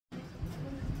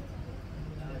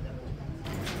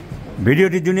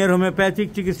ভিডিওটি junior homeopathic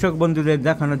চিকিৎসক বন্ধুদের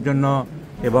দেখানোর জন্য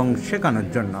এবং শেখানোর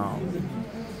জন্য।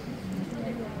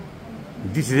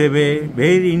 This is a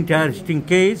very interesting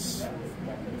case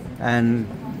and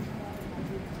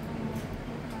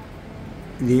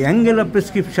the angle of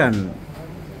prescription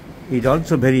is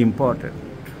also very important.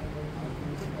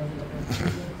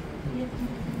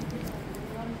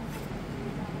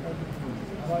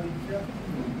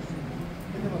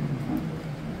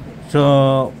 So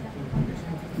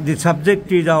the subject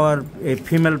is a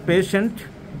female patient.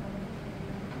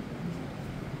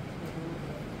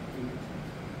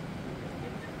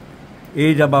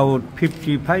 Age about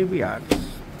 55 years.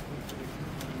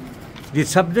 The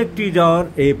subject is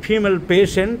a female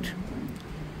patient,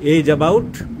 age about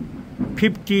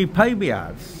 55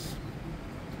 years.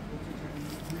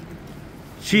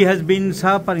 She has been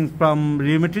suffering from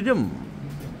rheumatism.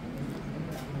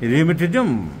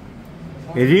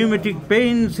 Rheumatic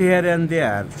pains here and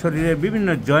there. শরীরের বিভিন্ন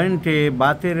জয়েন্টে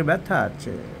বাতের ব্যথা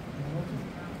আছে।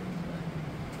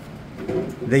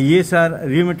 The ESR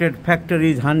rheumatoid factor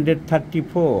is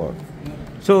 134.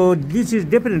 So this is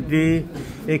definitely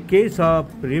a case of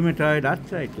rheumatoid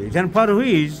arthritis, and for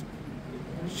which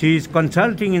she is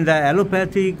consulting in the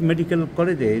allopathic medical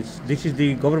colleges. This is the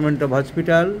Government of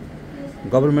Hospital,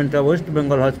 Government of West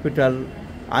Bengal Hospital,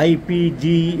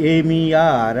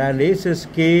 IPGMER and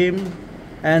SSKM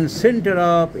and Center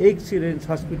of Excellence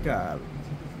Hospital.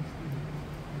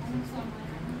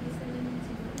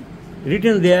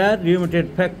 Written there, rheumatoid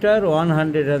factor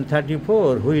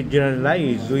 134, which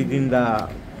generalized within the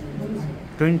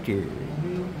 20.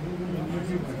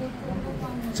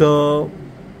 So,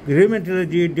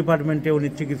 rheumatology department উনি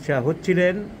চিকিৎসা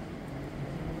হচ্ছিলেন।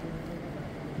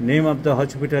 Name of the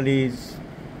hospital is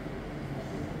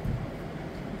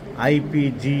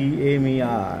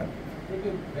IPGMER.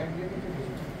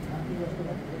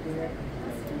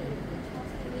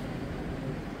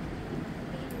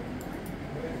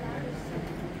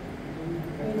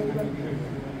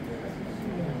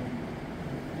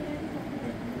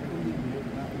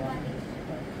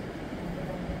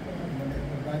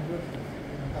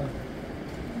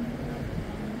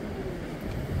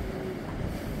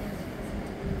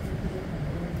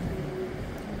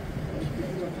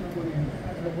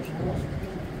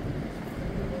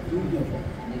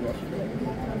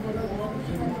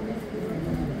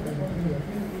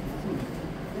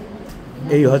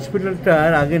 এই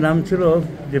হসপিটালটার আগে নাম ছিল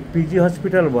যে PG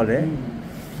hospital বলে,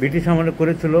 British আমলে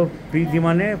করেছিল। পিজি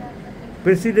মানে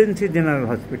প্রেসিডেন্সি জেনারেল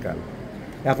হসপিটাল।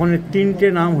 এখন তিনটে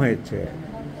নাম হয়েছে,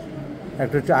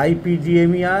 একটা হচ্ছে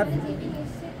IPGMER,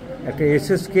 একটা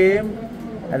SSKM,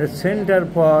 একটা centre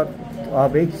for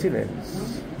of excellence.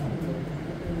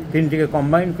 তিনটিকে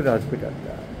combine করে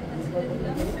হসপিটালটা।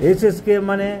 SSKM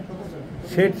মানে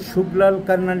শেঠ শুক্লাল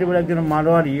কান্নাডি বলে একজন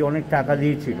মারোয়ারি অনেক টাকা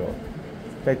দিয়েছিল,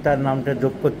 তাই তার নামটা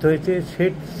যোগ করতে হয়েছে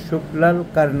Seth Sukhlal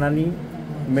কারনানি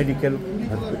medical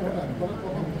hospital.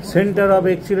 Centre of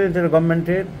excellence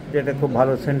গভর্নমেন্টের, যেটা খুব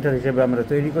ভালো সেন্টার হিসেবে আমরা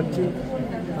তৈরি করছি।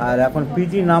 আর এখন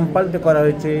পিজি নাম পাল্টে করা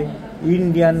হয়েছে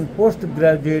Indian post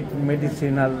graduate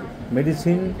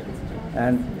medicine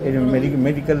and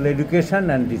medical education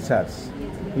and research.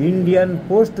 Indian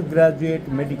post graduate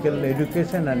medical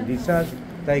education and research,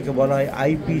 তাইকে বলা হয়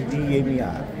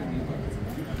IPGMER।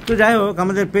 তো যাই হোক,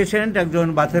 আমাদের পেশেন্ট একজন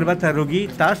বাতের ব্যথা রোগী,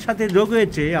 তার সাথে যোগ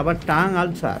হয়েছে আবার টাং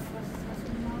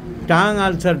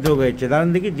আলসার যোগ হয়েছে। দাঁড়ান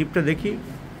দেখি, জিপটা দেখি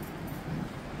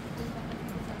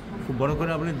খুব বড় করে,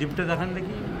 আপনি জিপটা দেখান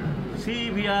দেখি।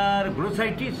 Severe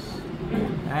glossitis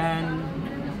and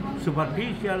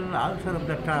superficial ulcer of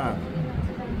the tongue.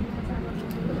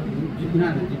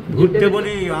 ঘুরতে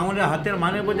বলি, আমাদের হাতের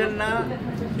মানে বোঝেন না,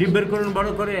 জিভ বের করুন বড়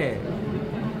করে।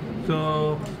 তো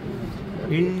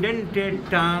indented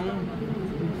tongue,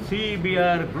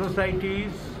 severe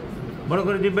glossitis, বড়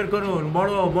করে জিভ বের করুন,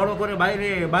 বড় করে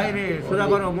বাইরে সোজা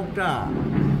করো মুখটা।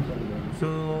 So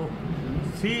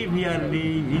severely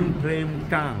inflamed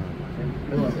tongue.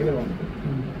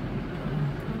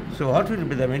 So what will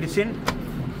be the medicine?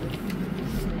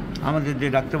 আমাদের যে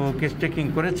ডাক্তারবাবু কেস টেকিং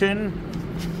করেছেন,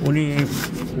 উনি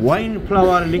ওয়াইন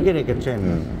ফ্লাওয়ার লিখে রেখেছেন।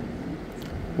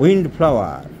 Wind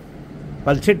flower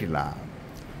pulsatilla.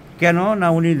 কেন না,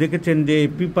 উনি দেখেছেন যে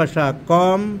পিপাসা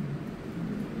কম,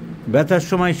 ব্যথার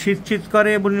সময় শীত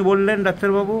করে। উনি বললেন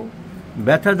ডাক্তারবাবু,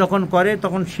 ব্যথা যখন করে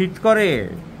তখন শীত করে।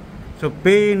 সো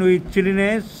পেইন উইথ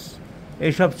চিলিনেস,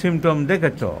 এইসব সিমটম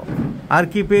দেখেছ। আর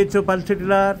কি পেয়েছো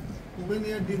পালসেটিলার?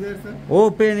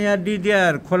 ওপেন এয়ার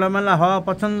ডিজায়ার, খোলামেলা হওয়া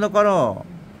পছন্দ করো।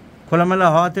 খোলামেলা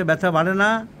হওয়াতে ব্যথা বাড়ে না,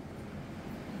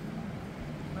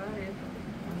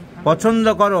 পছন্দ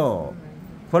করো।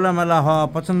 খোলামেলা হওয়া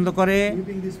পছন্দ করে,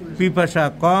 পিপাসা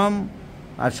কম,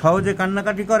 আর সহজে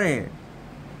কান্নাকাটি করে,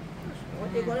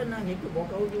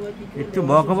 একটু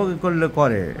বকাবকি করলে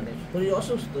করে।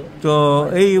 তো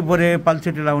এই উপরে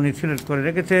পালসেটেলা উনি সিলেক্ট করে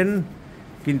রেখেছেন,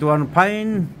 কিন্তু on fine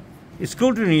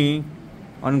scrutiny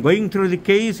on going through the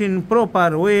case in proper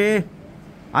way,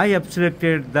 I have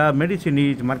selected the medicine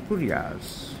is mercurius.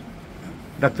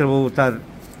 ডাক্তারবাবু তার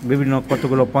বিভিন্ন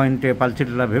কতগুলো পয়েন্টে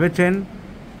পালসেটেলা ভেবেছেন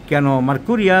কেন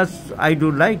mercurius. I do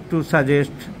like to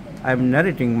suggest, I am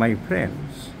narrating my friends.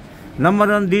 Number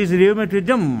one, this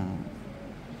rheumatism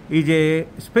is a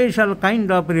special kind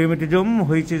of rheumatism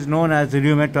which is known as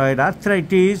rheumatoid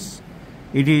arthritis.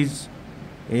 It is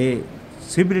a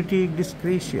seborrheic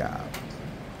dyscrasia.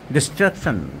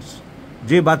 Distractions,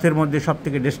 যে বাতের মধ্যে সব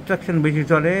থেকে distraction বেশি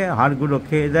চলে, হাড়গুলো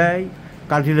খেয়ে দেয়,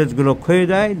 কার্টিলেজগুলো ক্ষয়ে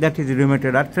দেয়, that is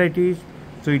rheumatoid arthritis.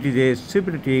 So it is a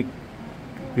সিবরেটিক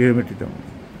rheumatism,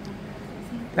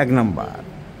 এক নম্বর।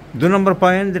 2 নম্বর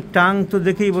পয়েন্ট, যে টাং তো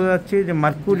দেখেই বোঝা যাচ্ছে যে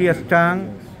Mercurius tongue.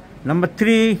 Number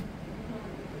 3,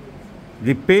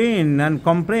 the pain and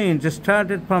complaints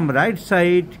started from right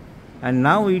side and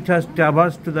now it has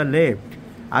traversed to the left.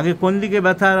 আগে কোন দিকে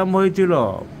ব্যথা আরম্ভ হয়েছিল?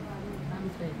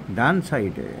 ডান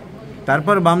সাইডে,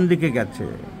 তারপর বাম দিকে গেছে।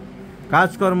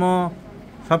 কাজকর্ম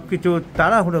সব কিছু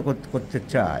তাড়াহুড়ো করতে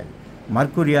চায়।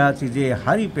 মার্কুরিয়াস ইজ এ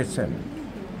হারি পেশেন্ট।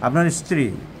 আপনার স্ত্রী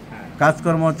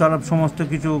কাজকর্ম চলার সমস্ত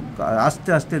কিছু আস্তে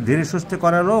আস্তে ধীরে সুস্থে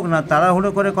করা লোক না তাড়াহুড়ো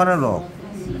করে করা লোক?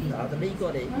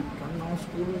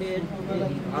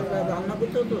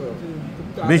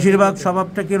 বেশিরভাগ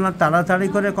স্বভাবটা কি না তাড়াতাড়ি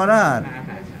করে করার?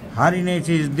 হারিনেস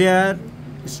ইজ দেয়ার,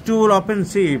 স্টুল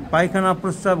অফেন্সিভ, পায়খানা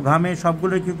প্রস্রাব ঘামে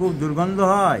সবগুলো কি খুব দুর্গন্ধ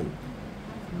হয়?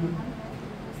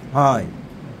 হয়,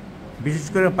 বিশেষ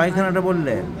করে পায়খানাটা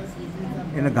বললেন,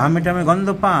 ঘামে টামে গন্ধ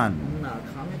পান?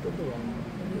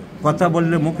 কথা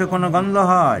বললে মুখে কোনো গন্ধ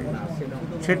হয়?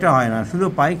 সেটা হয় না, শুধু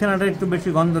পায়খানাটা একটু বেশি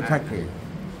গন্ধ থাকে।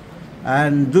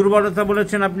 অ্যান্ড দুর্বলতা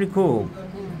বলেছেন আপনি, খুব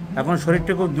এখন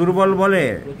শরীরটা খুব দুর্বল বলে,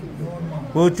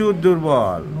 প্রচুর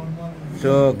দুর্বল।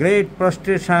 সো গ্রেট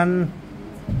প্রস্ট্রেশন,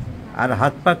 আর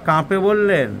হাত পা কাঁপে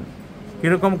বললেন,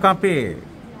 কিরকম কাঁপে?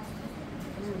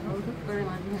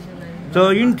 তো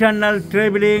internal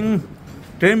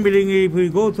trembling if we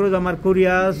go through the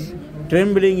mercurius,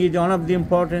 trembling is one of the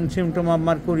important symptom of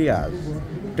mercurius.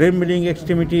 Trembling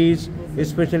extremities,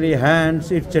 especially hands,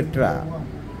 etc.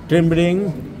 Trembling,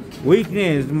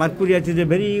 weakness, mercurius is a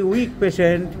very weak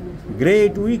patient,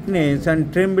 great weakness and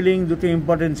trembling, দুটো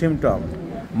important symptom.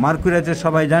 মার্কুরিয়াসের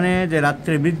সবাই জানে যে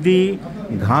রাত্রে বৃদ্ধি,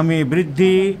 ঘামে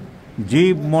বৃদ্ধি,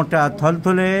 জিভ মোটা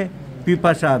থলথলে,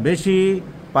 পিপাসা বেশি,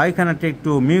 পায়খানাটা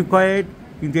একটু মিউকয়েড,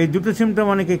 কিন্তু এই দুটো সিমটম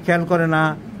অনেকে খেয়াল করে না।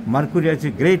 Mercurius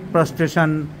great prostration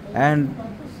and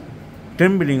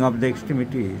trembling of the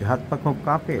এক্সট্রিমিটিজ, হাত পা খুব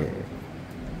কাঁপে,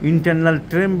 ইন্টারনাল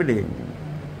ট্রেম্বলিং।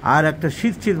 আর একটা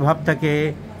শীত শীত ভাব থাকে,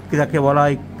 যাকে বলা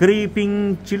হয় creeping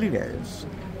চিলিনেস।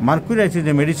 Mercurius is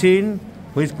a medicine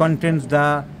which contains the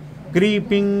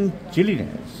creeping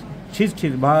চিলিনেস, শীত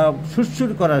শীত ভাব,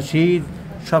 সুরসুর করা শীত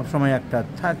সবসময় একটা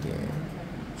থাকে।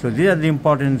 So these are the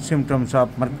important symptoms of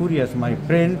mercurius, my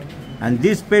friend. And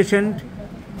this patient,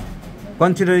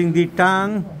 considering the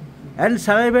tongue and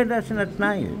salivation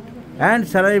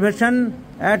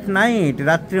at night,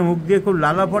 রাত্রে মুখ দিয়ে খুব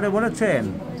লালা পড়ে বলেছেন,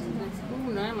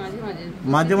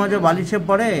 মাঝে মাঝে বালিশে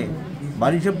পড়ে,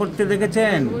 বালিশে পড়তে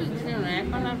দেখেছেন?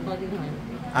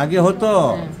 আগে হতো।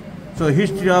 So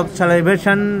history of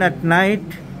salivation at night,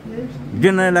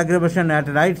 general aggravation at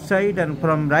right side and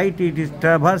from right it is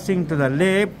traversing to the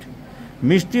left.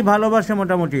 মিষ্টি ভালোবাসে,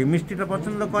 মোটামুটি মিষ্টিটা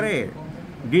পছন্দ করে।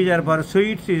 Desire for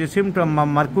sweets is a symptom of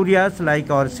mercurius, like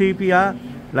our sepia,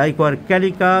 like our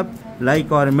calica, like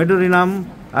our medurinum,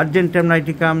 argentum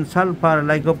niticum, sulfur,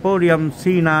 lycopodium,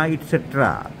 sina, etc.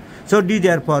 So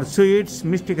desire for sweets,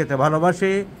 মিষ্টি খেতে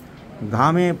ভালোবাসে।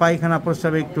 ঘামে পায়খানা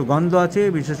প্রস্রাবে একটু গন্ধ আছে,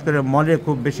 বিশেষ করে মলে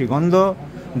খুব বেশি গন্ধ।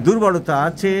 দুর্বলতা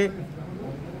আছে,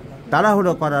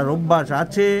 তাড়াহুড়ো করার অভ্যাস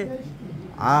আছে,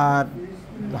 আর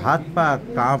হাত পা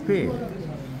কাঁপে।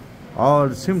 All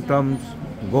symptoms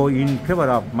go in favor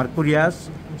of mercurius.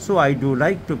 So I do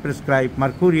like to prescribe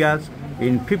mercurius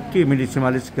in 50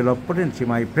 millisimal scale of potency,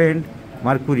 my friend.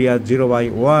 Mercurius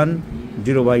 0/1,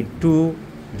 0/2,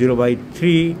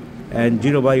 0/3 and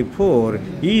 0/4.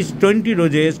 Each 20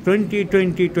 doses, 20,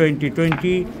 20, 20,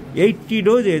 20, 80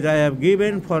 doses I have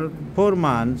given for 4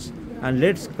 months. And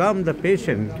let's come the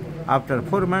patient after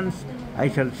 4 months. I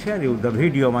shall share you the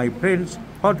video, my friends,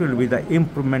 what will be the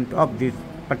improvement of this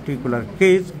particular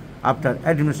case after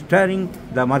administering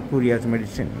the mercurius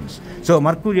medicines. So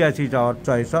mercurius is our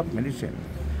choice of medicine.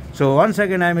 So once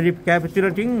again I am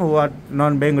recapitulating, who are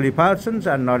non-Bengali persons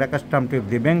are not accustomed to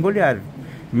the Bengali, are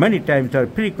many times are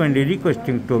frequently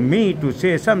requesting to me to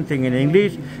say something in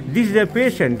English. This is a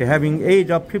patient having age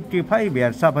of 55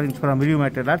 years suffering from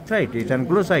rheumatoid arthritis and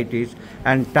glossitis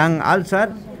and tongue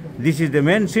ulcer. This is the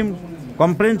main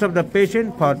complaints of the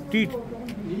patient. For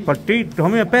treat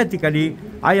homeopathically,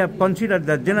 I have considered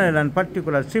the general and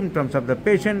particular symptoms of the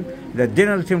patient. The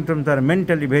general symptoms are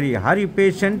mentally very hurry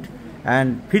patient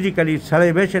and physically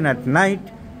salivation at night,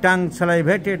 tongue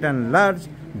salivated and large,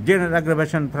 general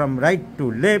aggravation from right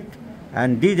to left,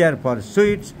 and desire for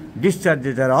sweets.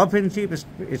 Discharges are offensive,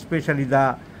 especially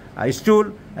the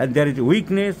stool, and there is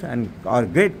weakness and or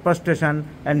great prostration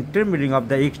and trembling of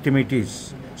the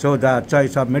extremities. So the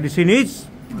choice of medicine is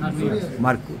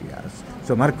mercurius.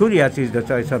 So mercurius is the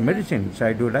choice of medicine. So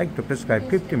I do like to prescribe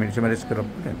 50 minutes of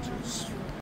potentials.